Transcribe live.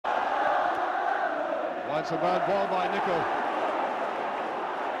Oh, it's a bad ball by Nicol.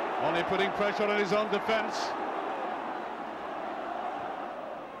 Only putting pressure on his own defence.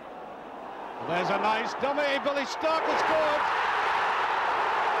 There's a nice dummy. Billy Stark has scored.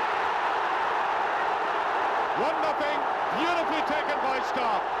 1-0. Beautifully taken by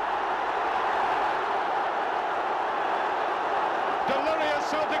Stark. Delirious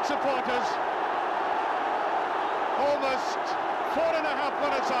Celtic supporters. Almost 4.5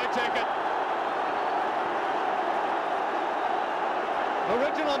 minutes, I take it.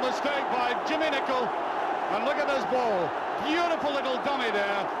 Original mistake by Jimmy Nicol. And look at this ball. Beautiful little dummy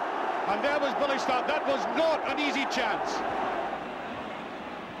there. And there was Billy Stark. That was not an easy chance.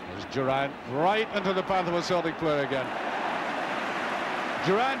 There's Durant right into the path of a Celtic player again.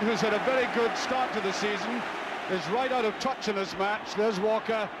 Durant, who's had a very good start to the season, is right out of touch in this match. There's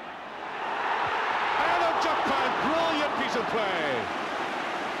Walker. And a jump pass. Brilliant piece of play.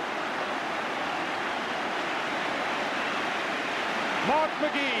 Mark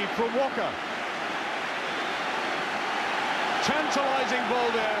McGee from Walker. Tantalising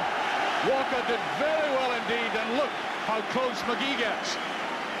ball there. Walker did very well indeed, and look how close McGee gets.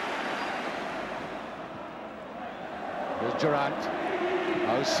 Here's Durant.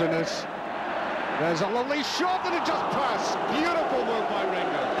 Now Sinis. There's a lovely shot that it just passed. Beautiful move by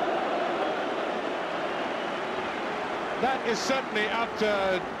Rangers. That is certainly,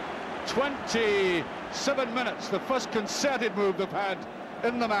 after 27 minutes, the first concerted move they've had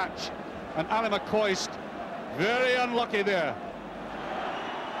in the match. And Ali McCoist, very unlucky there.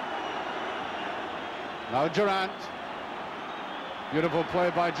 Now Durant. Beautiful play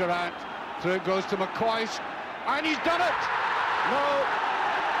by Durant. Through it goes to McCoist. And he's done it! No.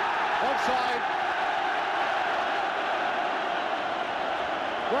 Offside.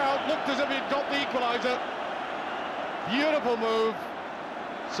 Well, it looked as if he'd got the equaliser. Beautiful move.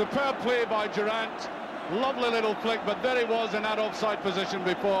 Superb play by Durant. Lovely little flick, but there he was in that offside position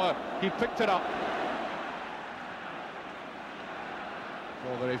before he picked it up.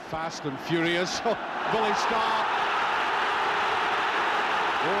 All very fast and furious. Billy Stark.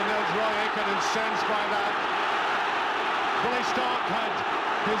 Oh, and there's Roy Aitken incensed by that. Billy Stark had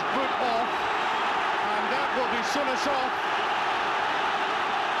his boot off, and that will be Sinis off.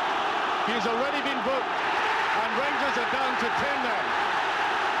 He's already been booked, and Rangers are down to 10 men.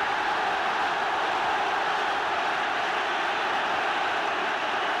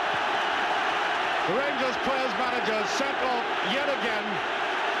 The Rangers players manager sent off yet again.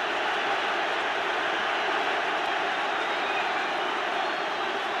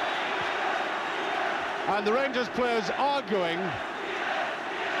 And the Rangers players arguing.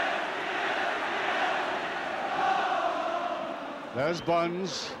 There's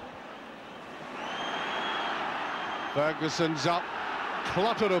Buns. Ferguson's up.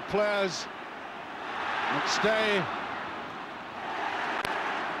 Clutter of players. McStay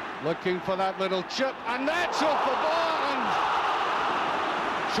looking for that little chip, and that's off the bar, and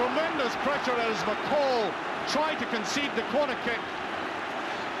tremendous pressure as McCall tried to concede the corner kick.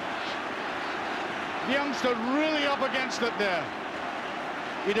 The youngster really up against it there.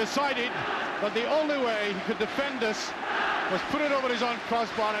 He decided that the only way he could defend this was put it over his own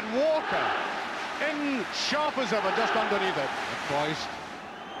crossbar, and Walker in sharp as ever just underneath it. Twice.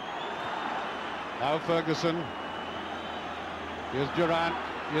 Now Ferguson. Here's Durant.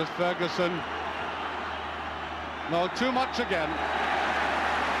 Here's Ferguson. No, too much again.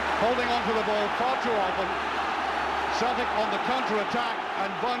 Holding on to the ball far too often. Celtic on the counter-attack,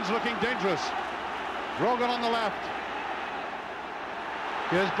 and Buns looking dangerous. Rogan on the left.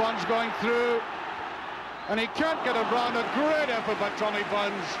 Here's Buns going through, and he can't get around. A great effort by Tommy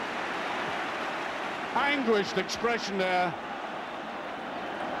Buns. Anguished expression there.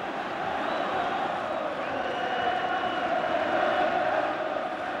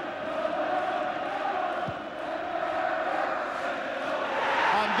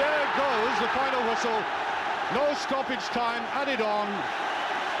 And there goes the final whistle. No stoppage time added on.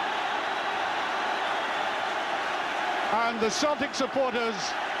 And the Celtic supporters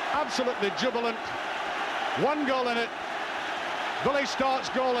absolutely jubilant. One goal in it. Billy Stark's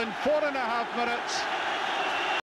goal in 4.5 minutes.